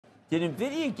Did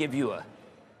NVIDIA give you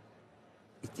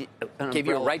Gave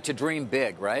you a right to dream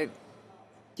big, right?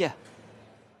 Yeah.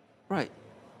 Right.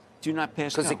 Do not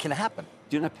pass go. Because it can happen.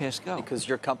 Do not pass go. Because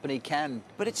your company can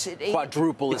but it's at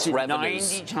quadruple its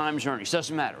revenues. 90 times earnings.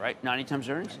 Doesn't matter, right? 90 times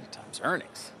earnings? 90 times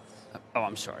earnings. Oh,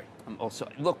 I'm sorry. I'm also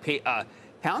look.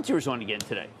 Palantir was on again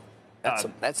today. That's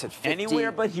at 50,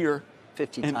 anywhere but here.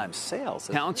 50 times sales.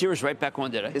 Palantir is right back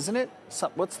on today. Isn't it?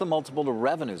 What's the multiple to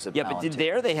revenues at Palantir? Yeah, but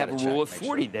there they have a rule of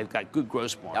 40. They've got good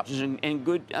gross margins and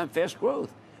good fast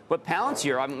growth. But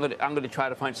Palantir, I'm going to try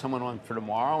to find someone on for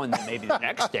tomorrow and then maybe the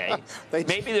next day.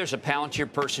 Maybe there's a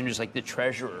Palantir person who's like the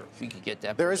treasurer, if we could get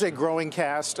that. There is a growing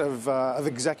cast of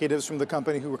executives from the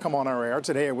company who will come on our air.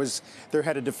 Today it was their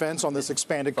head of defense on this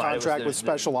expanded contract with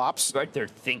special ops. Right, their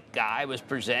think guy was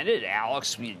presented.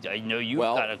 Alex, I know you've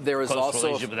got a close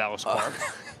relationship with Alex Clark.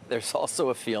 There's also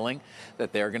a feeling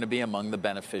that they're going to be among the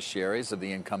beneficiaries of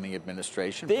the incoming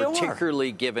administration,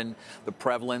 particularly given the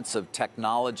prevalence of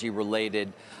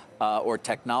technology-related or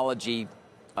technology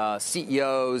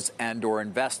CEOs and or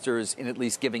investors in at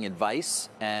least giving advice.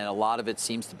 And a lot of it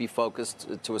seems to be focused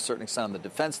to a certain extent on the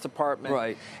Defense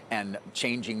Department and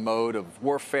changing mode of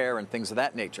warfare and things of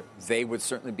that nature. They would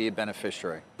certainly be a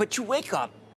beneficiary. But you wake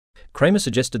up. Cramer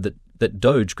suggested that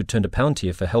Doge could turn to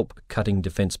Palantir for help cutting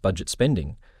defense budget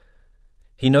spending.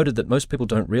 He noted that most people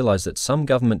don't realize that some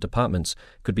government departments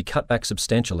could be cut back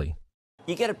substantially.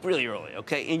 You get up really early,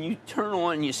 okay, and you turn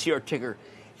on and you see our ticker,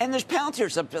 and there's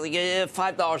Palantir's up to like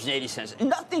 $5.80.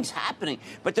 Nothing's happening,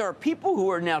 but there are people who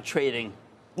are now trading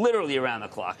literally around the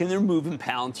clock, and they're moving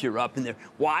Palantir up, and they're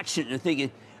watching it, and they're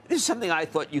thinking, this is something I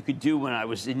thought you could do when I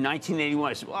was in 1981.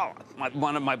 I said, well,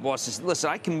 one of my bosses said, listen,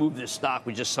 I can move this stock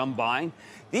with just some buying.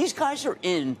 These guys are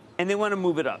in, and they want to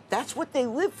move it up. That's what they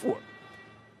live for.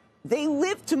 They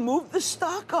live to move the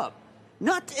stock up, and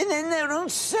then they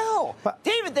don't sell. But,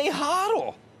 David, they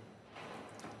hodl.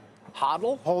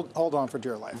 Hodl? Hold on for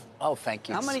dear life. Oh, thank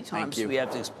you. How many times do we have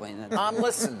to explain that?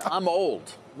 Listen, I'm old.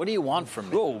 What do you want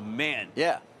from me? Oh, man.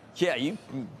 Yeah. Yeah,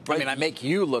 I make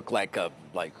you look like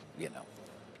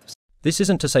This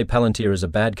isn't to say Palantir is a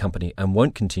bad company and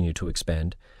won't continue to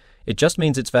expand. It just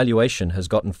means its valuation has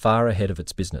gotten far ahead of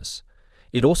its business.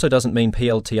 It also doesn't mean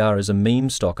PLTR is a meme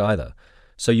stock either.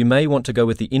 So you may want to go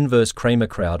with the inverse Cramer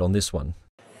crowd on this one.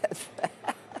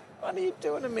 What are you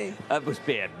doing to me? That was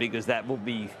bad because that will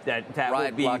be that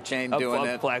Riot will be blockchain doing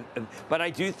it. But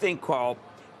I do think, Carl,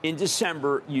 in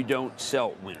December you don't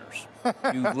sell winners.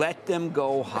 You let them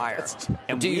go higher.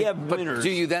 And we have winners. Do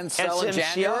you then sell in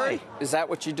January? Is that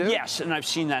what you do? Yes, and I've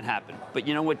seen that happen. But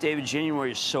you know what, David?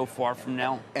 January is so far from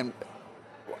now. And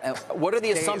what are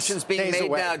the assumptions being made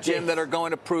now, Jim, that are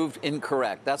going to prove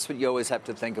incorrect? That's what you always have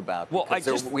to think about. Well,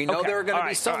 we know there are going to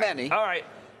be so many. All right.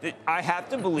 I have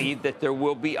to believe that there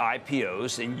will be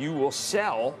IPOs, and you will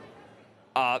sell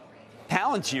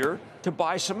Palantir to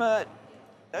buy some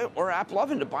or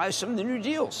AppLovin to buy some of the new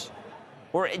deals.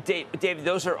 Or, David,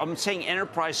 I'm saying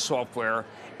enterprise software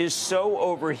is so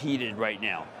overheated right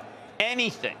now.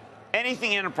 Anything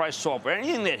enterprise software,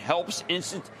 anything that helps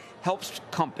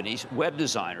companies, web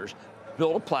designers,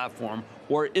 build a platform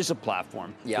or is a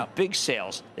platform with big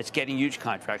sales that's getting huge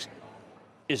contracts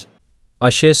is. I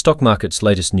share stock market's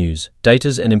latest news,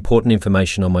 datas and important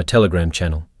information on my Telegram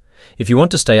channel. If you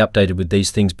want to stay updated with these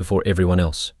things before everyone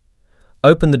else,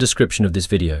 open the description of this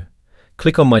video,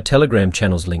 click on my Telegram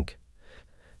channel's link,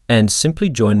 and simply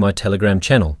join my Telegram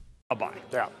channel.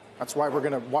 Yeah. That's why we're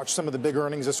going to watch some of the big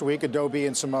earnings this week, Adobe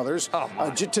and some others.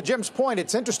 To Jim's point,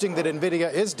 it's interesting that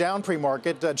NVIDIA is down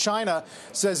pre-market. China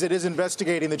says it is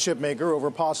investigating the chip maker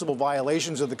over possible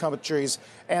violations of the country's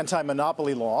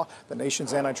anti-monopoly law. The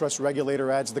nation's antitrust regulator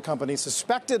adds the company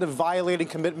suspected of violating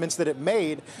commitments that it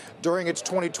made during its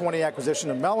 2020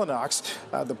 acquisition of Mellanox.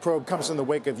 The probe comes in the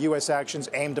wake of U.S. actions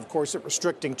aimed, of course, at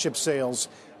restricting chip sales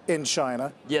in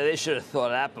China. Yeah, they should have thought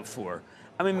of that before.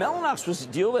 I mean, Mellanox was a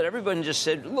deal that everybody just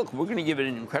said, look, we're going to give it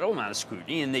an incredible amount of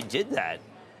scrutiny, and they did that.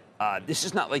 This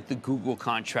is not like the Google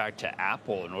contract to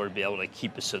Apple in order to be able to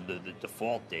keep us at the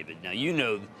default, David. Now, you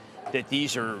know that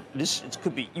it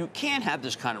could be, you can't have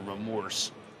this kind of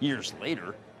remorse years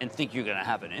later and think you're going to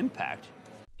have an impact.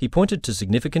 He pointed to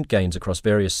significant gains across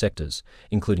various sectors,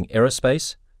 including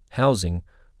aerospace, housing,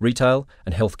 retail,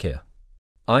 and healthcare.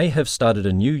 I have started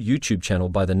a new YouTube channel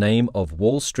by the name of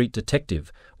Wall Street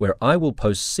Detective, where I will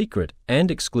post secret and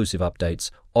exclusive updates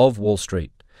of Wall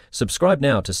Street. Subscribe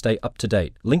now to stay up to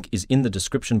date. Link is in the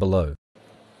description below.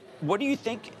 What do you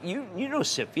think? You know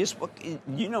CFIUS.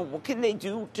 What can they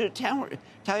do to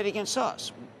retaliate against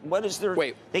us? What is their?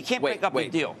 They can't break up a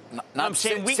deal. I'm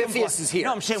saying CFIUS is here.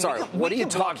 No, I'm saying sorry. What are you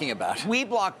talking about? We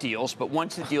block deals, but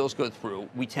once the deals go through,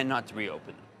 we tend not to reopen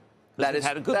them. We've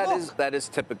had a good look. That is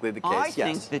typically the case.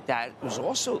 I think that was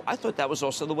also. I thought that was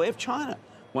also the way of China.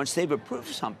 Once they've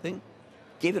approved something,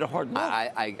 gave it a hard look.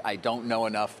 I don't know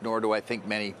enough, nor do I think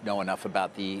many know enough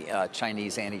about the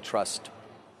Chinese antitrust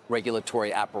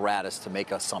regulatory apparatus to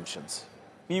make assumptions.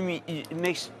 You mean you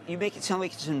make it sound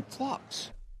like it's in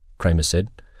flux? Cramer said,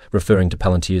 referring to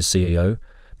Palantir's CEO.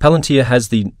 Palantir has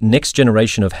the next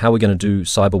generation of how we're going to do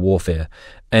cyber warfare,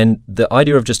 and the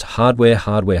idea of just hardware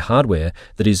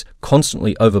that is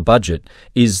constantly over budget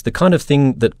is the kind of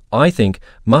thing that I think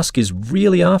Musk is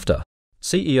really after.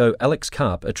 CEO Alex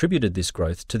Karp attributed this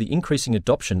growth to the increasing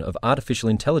adoption of artificial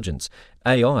intelligence,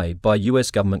 AI, by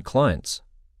US government clients.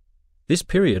 This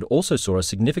period also saw a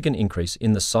significant increase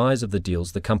in the size of the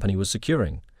deals the company was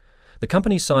securing. The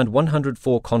company signed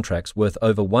 104 contracts worth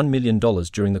over $1 million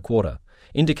during the quarter,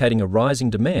 indicating a rising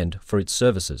demand for its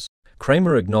services.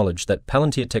 Cramer acknowledged that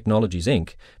Palantir Technologies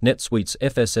Inc., NetSuite's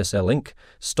FSSL Inc.,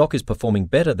 stock is performing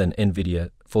better than NVIDIA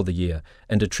for the year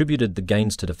and attributed the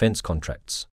gains to defense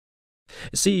contracts.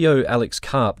 CEO Alex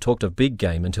Karp talked of big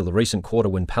game until the recent quarter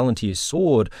when Palantir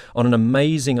soared on an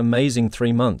amazing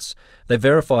 3 months. They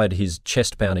verified his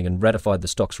chest pounding and ratified the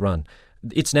stock's run.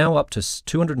 It's now up to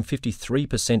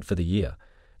 253% for the year.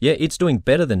 Yeah, it's doing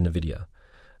better than NVIDIA.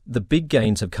 The big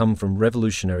gains have come from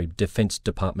revolutionary Defense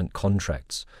Department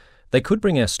contracts. They could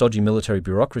bring our stodgy military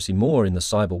bureaucracy more in the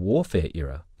cyber warfare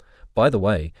era. By the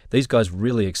way, these guys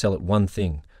really excel at one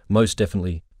thing, most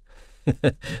definitely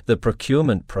the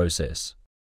procurement process.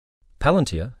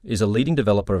 Palantir is a leading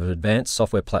developer of advanced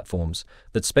software platforms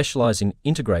that specialize in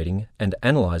integrating and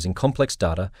analyzing complex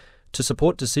data to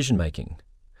support decision-making.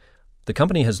 The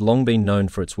company has long been known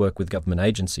for its work with government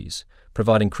agencies,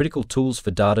 providing critical tools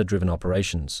for data-driven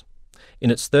operations.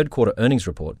 In its third quarter earnings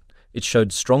report, it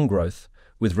showed strong growth,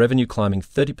 with revenue climbing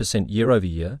 30% year over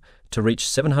year to reach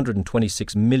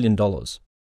 $726 million.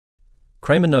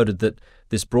 Cramer noted that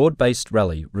this broad-based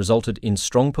rally resulted in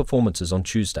strong performances on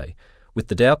Tuesday, with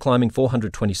the Dow climbing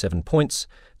 427 points,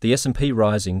 the S&P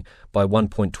rising by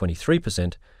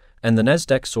 1.23%, and the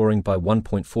Nasdaq soaring by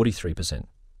 1.43%.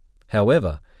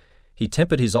 However, he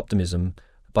tempered his optimism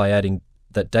by adding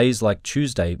that days like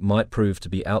Tuesday might prove to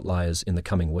be outliers in the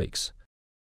coming weeks.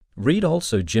 Read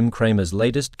also Jim Cramer's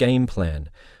latest game plan,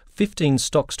 15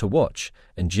 stocks to watch,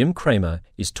 and Jim Cramer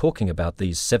is talking about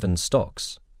these 7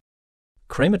 stocks.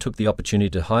 Cramer took the opportunity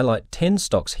to highlight 10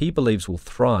 stocks he believes will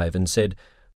thrive and said,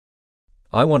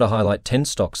 "I want to highlight 10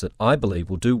 stocks that I believe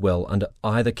will do well under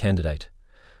either candidate.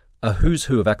 A who's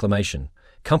who of acclamation,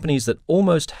 companies that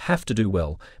almost have to do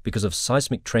well because of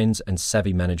seismic trends and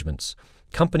savvy managements,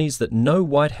 companies that no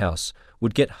White House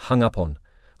would get hung up on,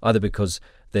 either because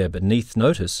they're beneath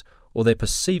notice or they're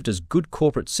perceived as good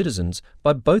corporate citizens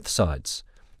by both sides.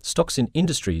 Stocks in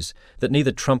industries that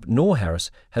neither Trump nor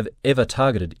Harris have ever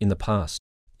targeted in the past.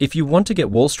 If you want to get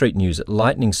Wall Street news at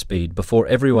lightning speed before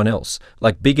everyone else,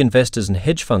 like big investors and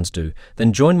hedge funds do,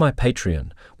 then join my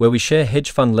Patreon, where we share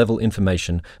hedge fund level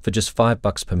information for just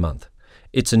 $5 per month.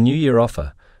 It's a New Year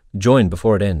offer. Join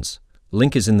before it ends.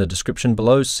 Link is in the description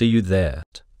below. See you there."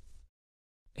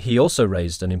 He also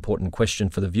raised an important question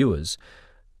for the viewers.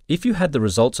 If you had the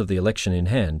results of the election in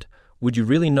hand, would you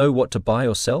really know what to buy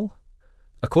or sell?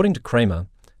 According to Cramer,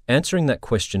 answering that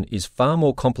question is far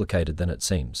more complicated than it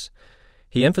seems.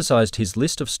 He emphasized his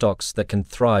list of stocks that can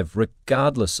thrive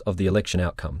regardless of the election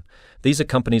outcome. These are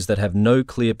companies that have no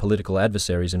clear political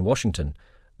adversaries in Washington,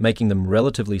 making them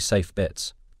relatively safe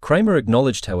bets. Cramer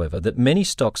acknowledged, however, that many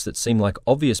stocks that seem like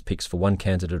obvious picks for one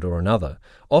candidate or another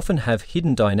often have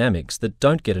hidden dynamics that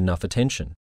don't get enough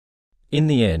attention. In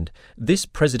the end, this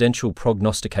presidential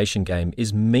prognostication game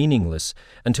is meaningless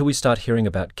until we start hearing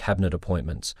about cabinet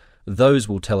appointments. Those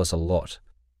will tell us a lot.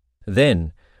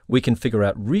 Then, we can figure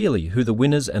out really who the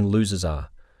winners and losers are.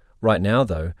 Right now,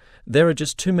 though, there are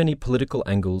just too many political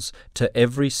angles to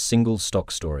every single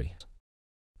stock story.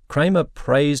 Cramer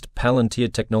praised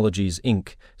Palantir Technologies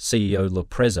Inc. CEO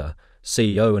Lopreza,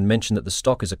 CEO, and mentioned that the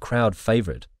stock is a crowd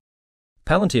favorite.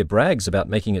 Palantir brags about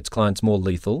making its clients more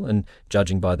lethal and,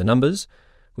 judging by the numbers,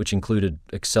 which included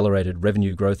accelerated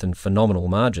revenue growth and phenomenal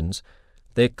margins,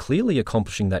 they're clearly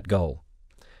accomplishing that goal.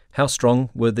 How strong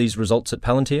were these results at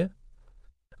Palantir?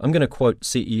 I'm going to quote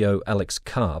CEO Alex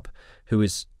Karp, who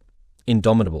is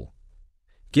indomitable.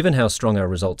 "Given how strong our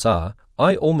results are,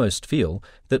 I almost feel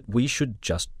that we should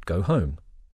just go home."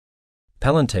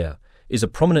 Palantir is a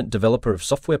prominent developer of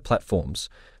software platforms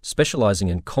specializing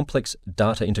in complex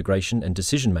data integration and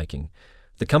decision-making.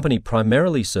 The company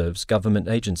primarily serves government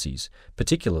agencies,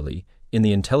 particularly in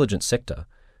the intelligence sector,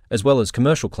 as well as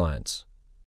commercial clients.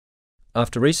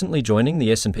 After recently joining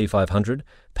the S&P 500,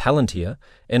 Palantir,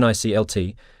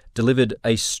 NICLT, delivered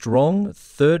a strong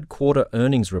third-quarter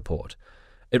earnings report.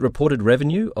 It reported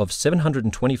revenue of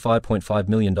 $725.5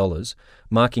 million,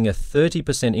 marking a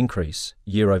 30% increase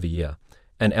year-over-year,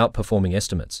 and outperforming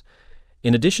estimates.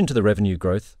 In addition to the revenue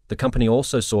growth, the company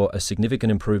also saw a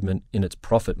significant improvement in its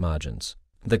profit margins.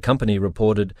 The company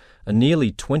reported a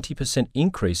nearly 20%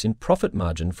 increase in profit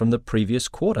margin from the previous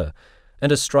quarter,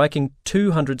 and a striking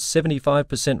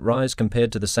 275% rise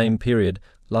compared to the same period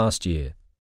last year.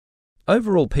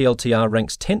 Overall, PLTR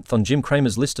ranks 10th on Jim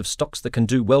Cramer's list of stocks that can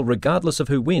do well regardless of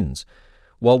who wins.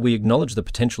 While we acknowledge the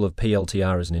potential of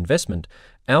PLTR as an investment,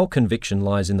 our conviction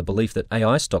lies in the belief that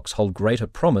AI stocks hold greater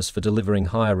promise for delivering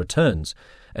higher returns,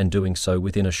 and doing so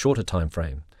within a shorter time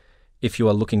frame. If you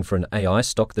are looking for an AI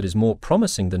stock that is more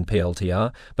promising than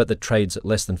PLTR, but that trades at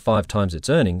less than 5 times its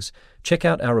earnings, check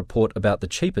out our report about the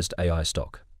cheapest AI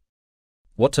stock.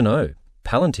 What to know?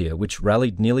 Palantir, which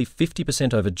rallied nearly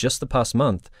 50% over just the past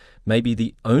month, may be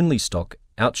the only stock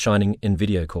outshining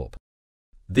Nvidia Corp.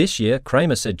 This year,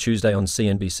 Cramer said Tuesday on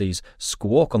CNBC's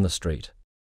Squawk on the Street.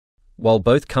 While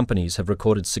both companies have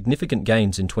recorded significant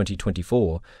gains in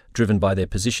 2024, driven by their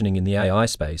positioning in the AI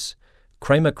space,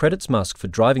 Cramer credits Musk for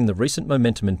driving the recent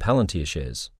momentum in Palantir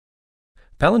shares.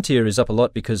 Palantir is up a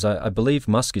lot because I believe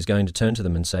Musk is going to turn to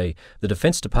them and say, "The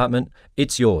Defense Department,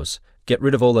 it's yours. Get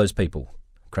rid of all those people,"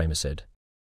 Cramer said.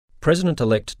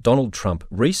 President-elect Donald Trump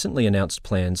recently announced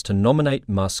plans to nominate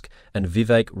Musk and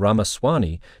Vivek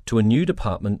Ramaswamy to a new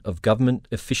Department of Government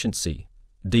Efficiency,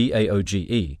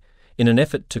 DAOGE, in an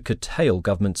effort to curtail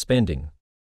government spending.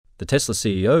 The Tesla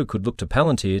CEO could look to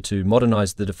Palantir to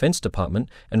modernize the Defense Department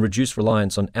and reduce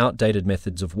reliance on outdated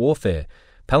methods of warfare.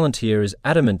 Palantir is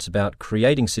adamant about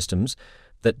creating systems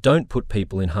that don't put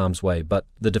people in harm's way, but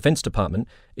the Defense Department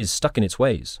is stuck in its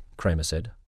ways, Cramer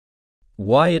said.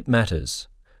 Why it matters.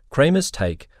 Cramer's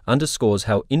take underscores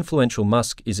how influential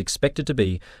Musk is expected to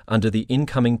be under the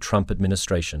incoming Trump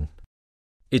administration.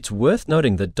 It's worth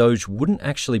noting that DOGE wouldn't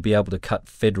actually be able to cut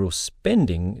federal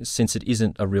spending since it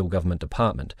isn't a real government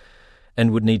department,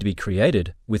 and would need to be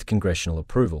created with congressional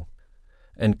approval.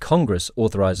 And Congress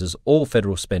authorizes all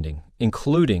federal spending,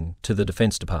 including to the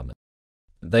Defense Department.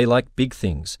 They like big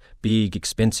things, big,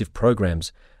 expensive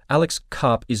programs. Alex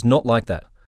Karp is not like that.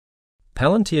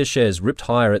 Palantir shares ripped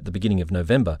higher at the beginning of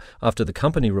November after the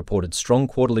company reported strong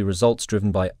quarterly results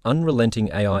driven by unrelenting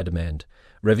AI demand.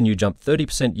 Revenue jumped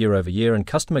 30% year-over-year and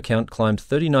customer count climbed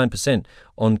 39%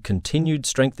 on continued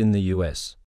strength in the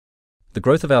US. The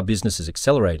growth of our business is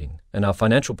accelerating, and our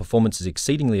financial performance is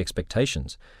exceeding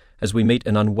expectations as we meet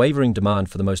an unwavering demand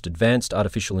for the most advanced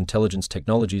artificial intelligence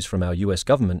technologies from our US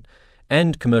government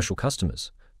and commercial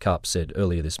customers, Karp said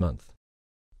earlier this month.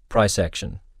 Price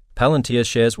action. Palantir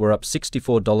shares were up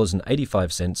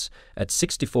 $64.85 at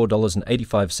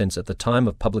 $64.85 at the time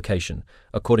of publication,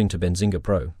 according to Benzinga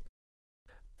Pro.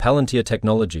 Palantir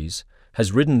Technologies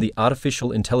has ridden the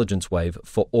artificial intelligence wave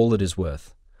for all it is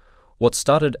worth. What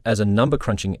started as a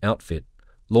number-crunching outfit,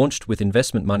 launched with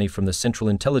investment money from the Central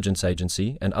Intelligence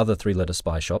Agency and other three-letter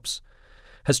spy shops,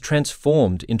 has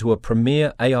transformed into a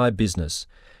premier AI business,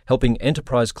 helping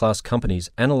enterprise-class companies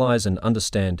analyze and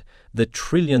understand the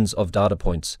trillions of data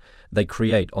points they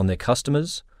create on their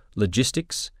customers,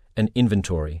 logistics, and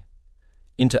inventory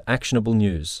into actionable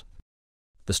news.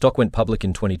 The stock went public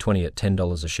in 2020 at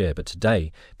 $10 a share, but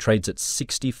today trades at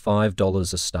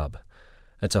 $65 a stub.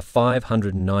 That's a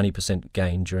 590%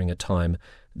 gain during a time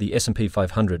the S&P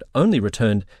 500 only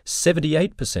returned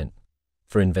 78%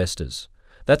 for investors.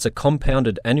 That's a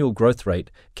compounded annual growth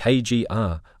rate,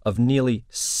 KGR, of nearly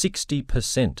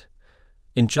 60%.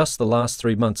 In just the last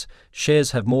 3 months,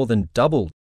 shares have more than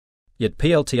doubled. Yet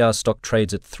PLTR stock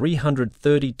trades at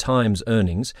 330 times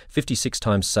earnings, 56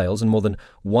 times sales, and more than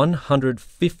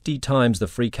 150 times the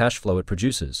free cash flow it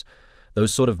produces.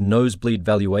 Those sort of nosebleed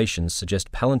valuations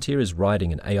suggest Palantir is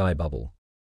riding an AI bubble.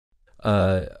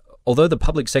 Although the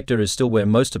public sector is still where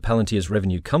most of Palantir's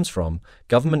revenue comes from,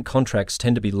 government contracts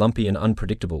tend to be lumpy and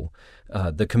unpredictable.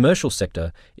 The commercial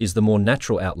sector is the more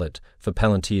natural outlet for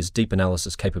Palantir's deep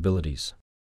analysis capabilities.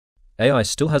 AI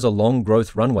still has a long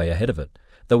growth runway ahead of it,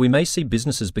 though we may see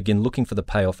businesses begin looking for the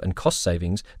payoff and cost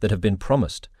savings that have been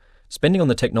promised. Spending on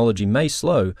the technology may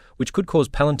slow, which could cause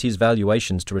Palantir's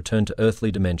valuations to return to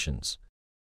earthly dimensions.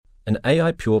 An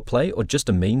AI pure play or just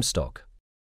a meme stock?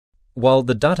 While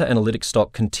the data analytics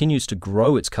stock continues to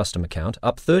grow its customer count,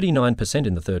 up 39%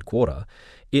 in the third quarter,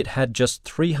 it had just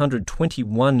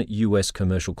 321 US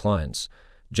commercial clients,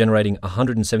 generating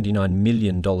 $179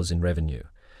 million in revenue.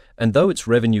 And though its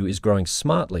revenue is growing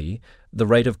smartly, the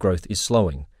rate of growth is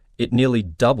slowing. It nearly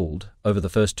doubled over the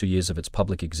first 2 years of its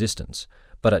public existence,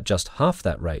 but at just half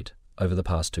that rate over the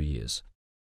past 2 years.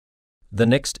 The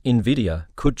next NVIDIA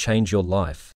could change your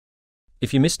life.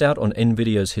 If you missed out on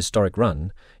NVIDIA's historic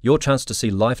run, your chance to see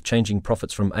life-changing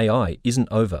profits from AI isn't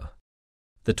over.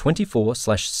 The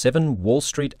 24/7 Wall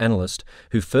Street analyst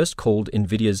who first called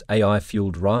NVIDIA's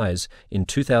AI-fueled rise in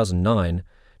 2009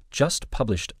 just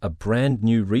published a brand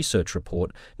new research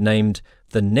report named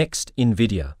The Next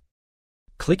NVIDIA.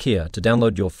 Click here to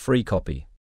download your free copy.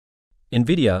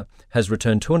 NVIDIA has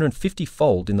returned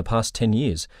 250-fold in the past 10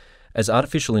 years as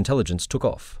artificial intelligence took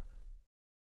off.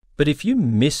 But if you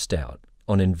missed out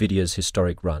on NVIDIA's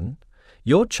historic run,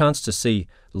 your chance to see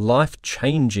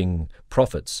life-changing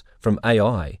profits from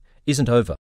AI isn't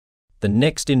over. The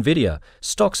next NVIDIA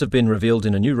stocks have been revealed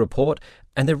in a new report,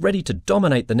 and they're ready to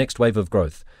dominate the next wave of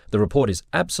growth. The report is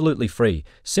absolutely free.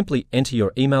 Simply enter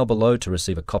your email below to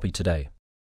receive a copy today.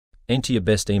 Enter your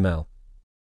best email.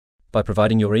 By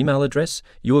providing your email address,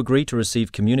 you agree to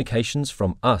receive communications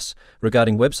from us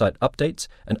regarding website updates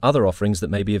and other offerings that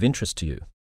may be of interest to you.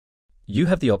 You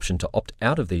have the option to opt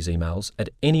out of these emails at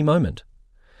any moment.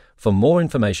 For more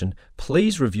information,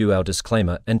 please review our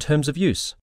disclaimer and terms of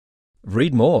use.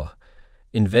 Read more.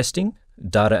 Investing,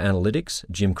 Data Analytics,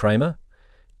 Jim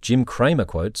Cramer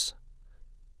quotes,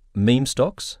 Meme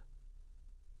Stocks,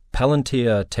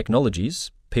 Palantir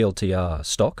Technologies, PLTR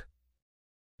stock.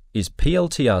 Is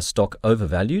PLTR stock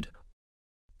overvalued?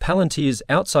 Palantir's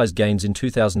outsized gains in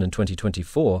 2000 and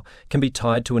 2024 can be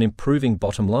tied to an improving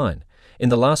bottom line. In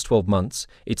the last 12 months,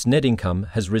 its net income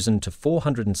has risen to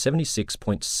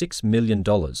 $476.6 million,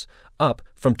 up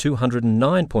from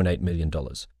 $209.8 million.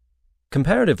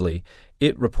 Comparatively,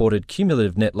 it reported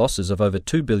cumulative net losses of over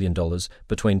 $2 billion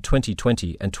between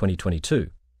 2020 and 2022.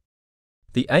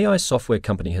 The AI software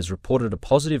company has reported a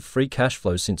positive free cash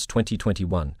flow since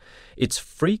 2021. Its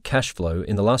free cash flow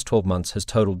in the last 12 months has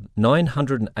totaled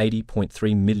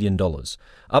 $980.3 million,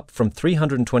 up from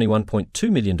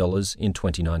 $321.2 million in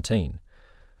 2019.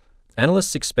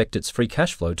 Analysts expect its free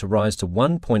cash flow to rise to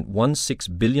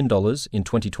 $1.16 billion in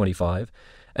 2025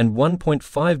 and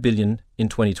 $1.5 billion in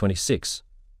 2026.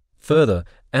 Further,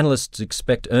 analysts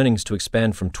expect earnings to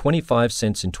expand from 25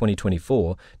 cents in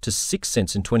 2024 to 6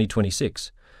 cents in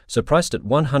 2026. So priced at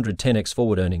 110x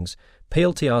forward earnings,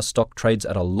 PLTR stock trades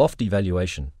at a lofty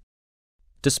valuation.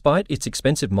 Despite its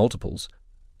expensive multiples,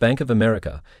 Bank of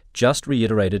America just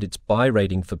reiterated its buy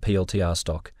rating for PLTR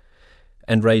stock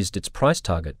and raised its price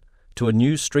target to a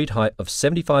new street high of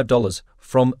 $75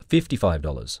 from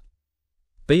 $55.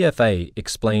 BFA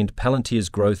explained Palantir's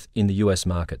growth in the US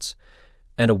markets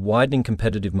and a widening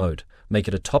competitive moat make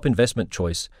it a top investment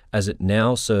choice as it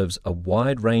now serves a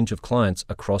wide range of clients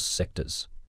across sectors.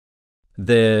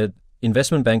 Their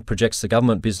investment bank projects the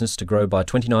government business to grow by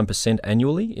 29%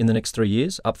 annually in the next 3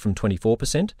 years, up from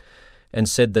 24%, and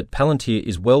said that Palantir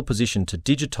is well positioned to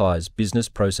digitize business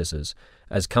processes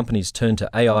as companies turn to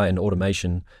AI and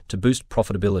automation to boost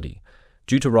profitability.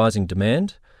 Due to rising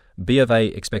demand,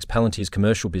 BofA expects Palantir's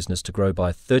commercial business to grow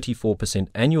by 34%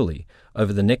 annually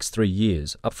over the next 3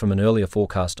 years, up from an earlier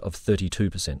forecast of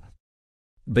 32%.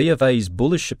 BofA's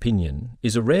bullish opinion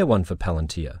is a rare one for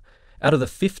Palantir. Out of the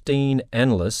 15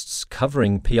 analysts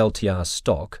covering PLTR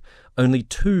stock, only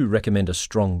 2 recommend a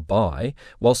strong buy,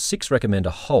 while 6 recommend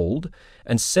a hold,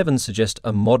 and 7 suggest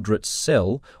a moderate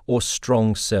sell or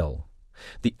strong sell.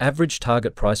 The average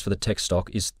target price for the tech stock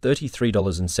is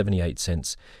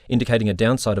 $33.78, indicating a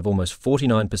downside of almost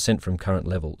 49% from current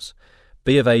levels.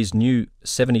 BofA's new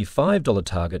 $75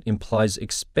 target implies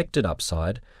expected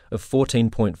upside of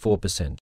 14.4%.